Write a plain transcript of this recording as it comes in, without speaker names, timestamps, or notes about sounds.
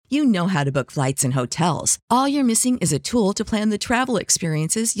You know how to book flights and hotels. All you're missing is a tool to plan the travel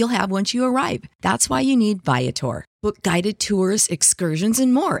experiences you'll have once you arrive. That's why you need Viator. Book guided tours, excursions,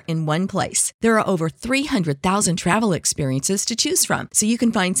 and more in one place. There are over 300,000 travel experiences to choose from, so you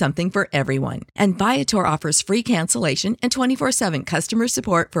can find something for everyone. And Viator offers free cancellation and 24/7 customer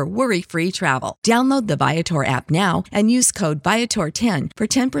support for worry-free travel. Download the Viator app now and use code Viator10 for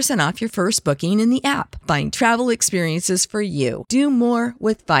 10% off your first booking in the app. Find travel experiences for you. Do more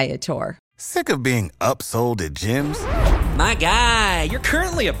with Viator. Sick of being upsold at gyms? My guy, you're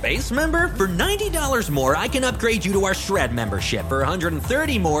currently a base member? For $90 more, I can upgrade you to our Shred membership. For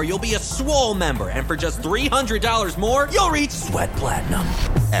 $130 more, you'll be a Swole member. And for just $300 more, you'll reach Sweat Platinum.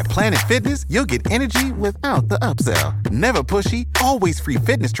 At Planet Fitness, you'll get energy without the upsell. Never pushy, always free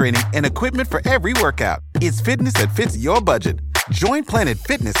fitness training and equipment for every workout. It's fitness that fits your budget. Join Planet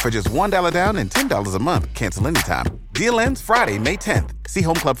Fitness for just $1 down and $10 a month. Cancel anytime. Deal ends Friday, May 10th. See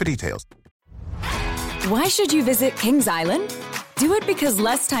Home Club for details. Why should you visit Kings Island? Do it because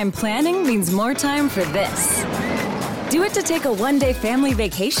less time planning means more time for this. Do it to take a one-day family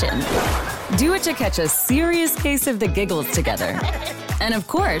vacation. Do it to catch a serious case of the giggles together. And of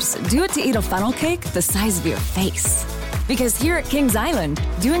course, do it to eat a funnel cake the size of your face. Because here at Kings Island,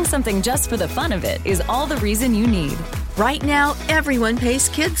 doing something just for the fun of it is all the reason you need. Right now, everyone pays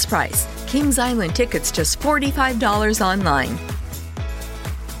kids' price. Kings Island tickets just $45 online.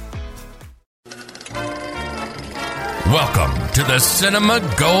 Welcome to the Cinema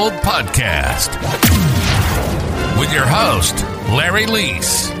Gold Podcast with your host, Larry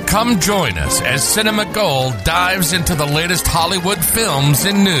Leese. Come join us as Cinema Gold dives into the latest Hollywood films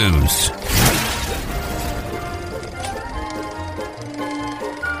and news.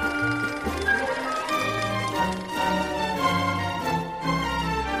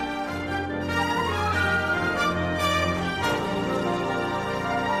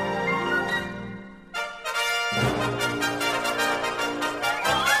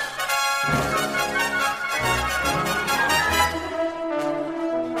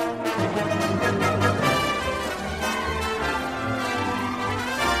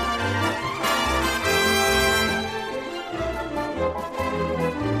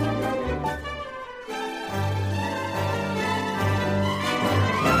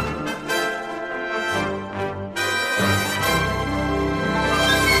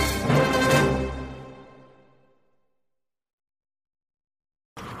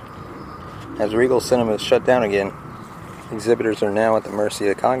 As Regal Cinemas shut down again, exhibitors are now at the mercy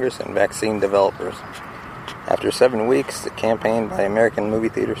of Congress and vaccine developers. After 7 weeks, the campaign by American movie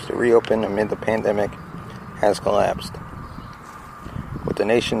theaters to reopen amid the pandemic has collapsed. With the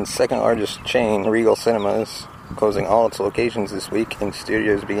nation's second largest chain, Regal Cinemas, closing all its locations this week and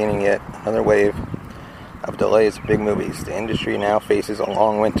studios beginning yet another wave of delays of big movies, the industry now faces a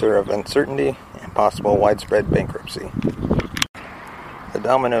long winter of uncertainty and possible widespread bankruptcy. The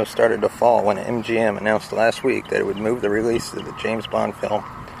dominoes started to fall when MGM announced last week that it would move the release of the James Bond film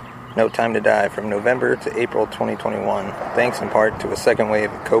No Time to Die from November to April 2021, thanks in part to a second wave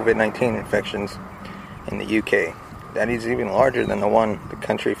of COVID-19 infections in the UK. That is even larger than the one the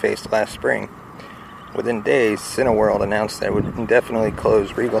country faced last spring. Within days, Cineworld announced that it would indefinitely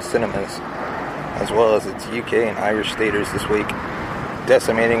close Regal Cinemas, as well as its UK and Irish theaters this week,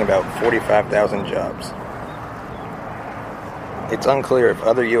 decimating about 45,000 jobs. It's unclear if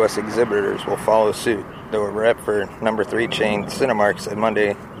other U.S. exhibitors will follow suit, though a rep for number 3 chain Cinemark said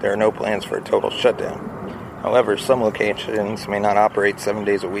Monday there are no plans for a total shutdown. However, some locations may not operate 7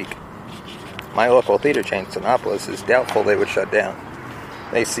 days a week. My local theater chain, Cinépolis, is doubtful they would shut down.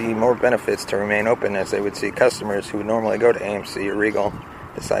 They see more benefits to remain open, as they would see customers who would normally go to AMC or Regal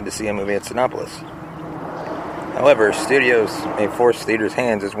decide to see a movie at Cinépolis. However, studios may force theaters'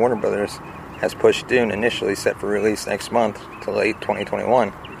 hands, as Warner Brothers has pushed Dune, initially set for release next month, to late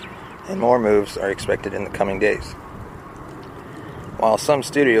 2021, and more moves are expected in the coming days. While some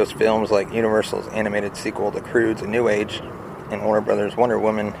studios' films like Universal's animated sequel The Croods: A New Age and Warner Brothers' Wonder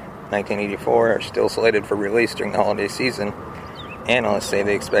Woman 1984 are still slated for release during the holiday season, analysts say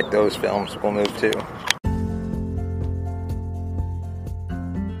they expect those films will move too.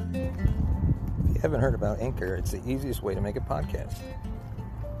 If you haven't heard about Anchor, it's the easiest way to make a podcast.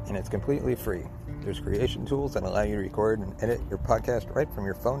 And it's completely free. There's creation tools that allow you to record and edit your podcast right from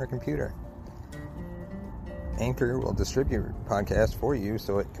your phone or computer. Anchor will distribute your podcast for you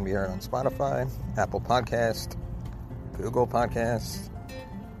so it can be heard on Spotify, Apple Podcast, Google Podcasts,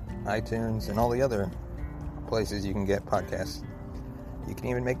 iTunes, and all the other places you can get podcasts. You can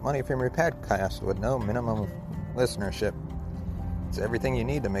even make money from your podcast with no minimum listenership. It's everything you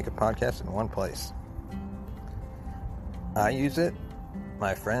need to make a podcast in one place. I use it.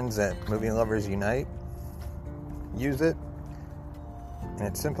 My friends at Movie Lovers Unite use it, and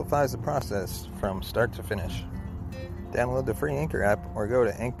it simplifies the process from start to finish. Download the free Anchor app or go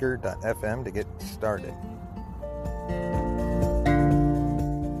to anchor.fm to get started.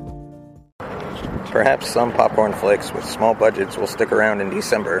 Perhaps some popcorn flicks with small budgets will stick around in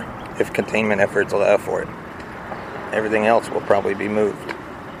December if containment efforts allow for it. Everything else will probably be moved.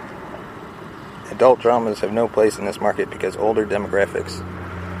 Adult dramas have no place in this market because older demographics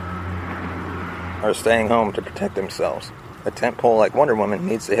are staying home to protect themselves. A tentpole like Wonder Woman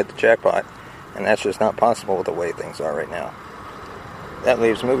needs to hit the jackpot, and that's just not possible with the way things are right now. That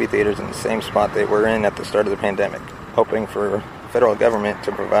leaves movie theaters in the same spot they were in at the start of the pandemic, hoping for federal government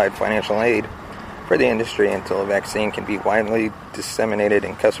to provide financial aid for the industry until a vaccine can be widely disseminated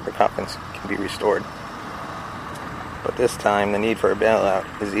and customer confidence can be restored. But this time, the need for a bailout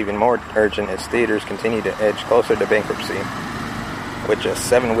is even more urgent as theaters continue to edge closer to bankruptcy, with just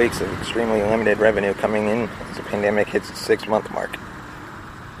 7 weeks of extremely limited revenue coming in as the pandemic hits its 6-month mark.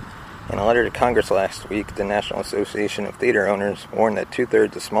 In a letter to Congress last week, the National Association of Theater Owners warned that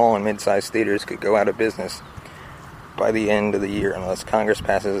 2/3 of small and mid-sized theaters could go out of business by the end of the year unless Congress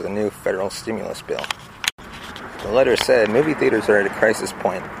passes a new federal stimulus bill. The letter said movie theaters are at a crisis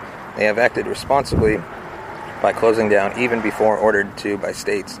point. They have acted responsibly by closing down even before ordered to by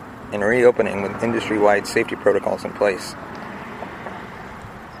states and reopening with industry-wide safety protocols in place.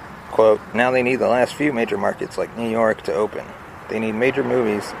 Quote, now they need the last few major markets like New York to open. They need major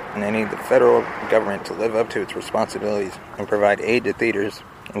movies, and they need the federal government to live up to its responsibilities and provide aid to theaters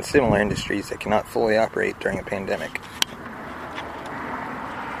and similar industries that cannot fully operate during a pandemic.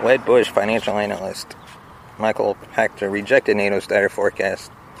 Wedbush financial analyst Michael Pachter rejected NATO's dire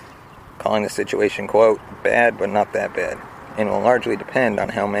forecast, calling the situation, quote, bad but not that bad, and will largely depend on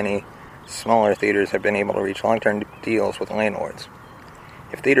how many smaller theaters have been able to reach long-term deals with landlords.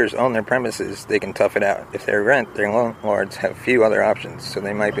 If theaters own their premises, they can tough it out. If they rent, their landlords have few other options, so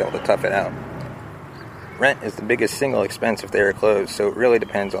they might be able to tough it out. Rent is the biggest single expense if they are closed, so it really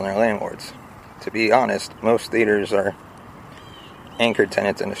depends on their landlords. To be honest, most theaters are anchor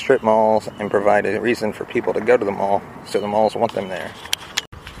tenants in the strip malls and provide a reason for people to go to the mall, so the malls want them there.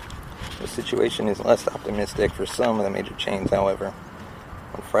 The situation is less optimistic for some of the major chains, however.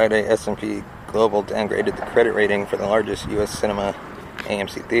 On Friday, S&P Global downgraded the credit rating for the largest U.S. cinema,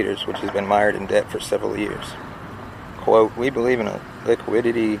 AMC Theaters, which has been mired in debt for several years. Quote, we believe in a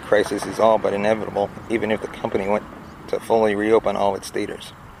liquidity crisis is all but inevitable, even if the company went to fully reopen all its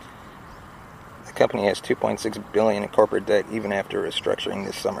theaters. The company has $2.6 billion in corporate debt even after restructuring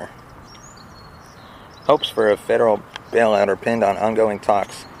this summer. Hopes for a federal bailout are pinned on ongoing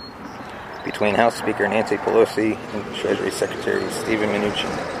talks between House Speaker Nancy Pelosi and Treasury Secretary Steven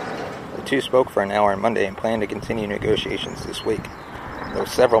Mnuchin. The two spoke for an hour on Monday and plan to continue negotiations this week, though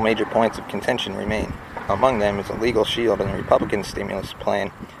several major points of contention remain. Among them is a legal shield in the Republican stimulus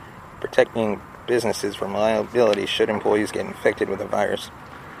plan, protecting businesses from liability should employees get infected with the virus,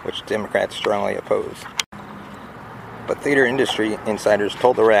 which Democrats strongly oppose. But theater industry insiders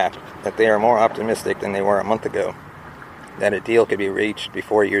told The Wrap that they are more optimistic than they were a month ago, that a deal could be reached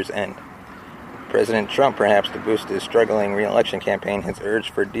before year's end. President Trump, perhaps to boost his struggling re-election campaign, has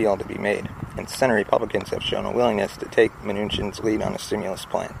urged for a deal to be made, and Senate Republicans have shown a willingness to take Mnuchin's lead on a stimulus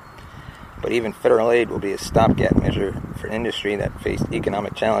plan. But even federal aid will be a stopgap measure for an industry that faced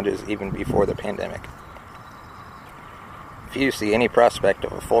economic challenges even before the pandemic. Few see any prospect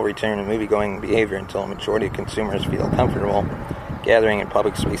of a full return to movie-going behavior until a majority of consumers feel comfortable gathering in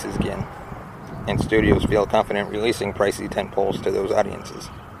public spaces again, and studios feel confident releasing pricey tentpoles to those audiences.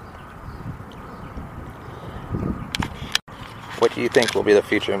 What do you think will be the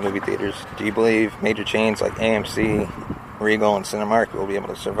future of movie theaters? Do you believe major chains like AMC, Regal, and Cinemark will be able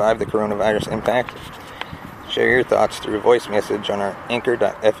to survive the coronavirus impact? Share your thoughts through a voice message on our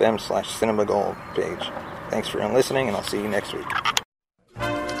anchor.fm/cinemagold page. Thanks for listening, and I'll see you next week.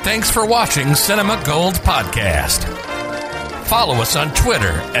 Thanks for watching Cinema Gold Podcast. Follow us on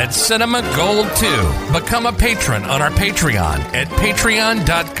Twitter at CinemaGold2. Become a patron on our Patreon at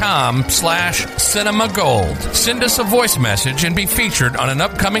patreon.com/CinemaGold. Send us a voice message and be featured on an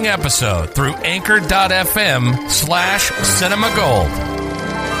upcoming episode through anchor.fm/CinemaGold.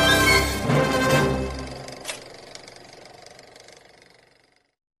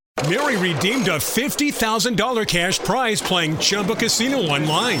 Mary redeemed a $50,000 cash prize playing Chumba Casino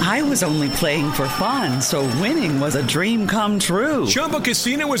online. I was only playing for fun, so winning was a dream come true. Chumba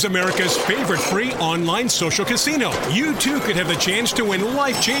Casino is America's favorite free online social casino. You, too, could have the chance to win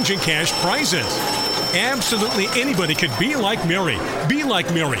life-changing cash prizes. Absolutely anybody could be like Mary. Be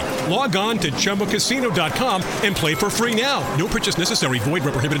like Mary. Log on to ChumboCasino.com and play for free now. No purchase necessary. Void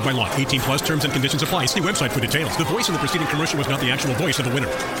where prohibited by law. 18 plus terms and conditions apply. See website for details. The voice in the preceding commercial was not the actual voice of the winner.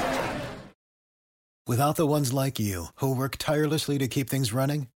 Without the ones like you, who work tirelessly to keep things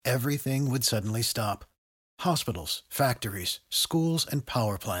running, everything would suddenly stop. Hospitals, factories, schools, and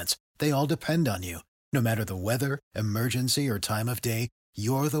power plants, they all depend on you. No matter the weather, emergency, or time of day,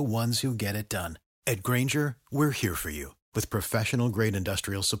 you're the ones who get it done. At Grainger, we're here for you with professional-grade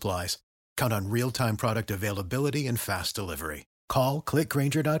industrial supplies. Count on real-time product availability and fast delivery. Call, click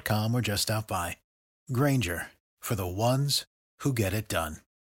Grainger.com, or just stop by. Grainger, for the ones who get it done.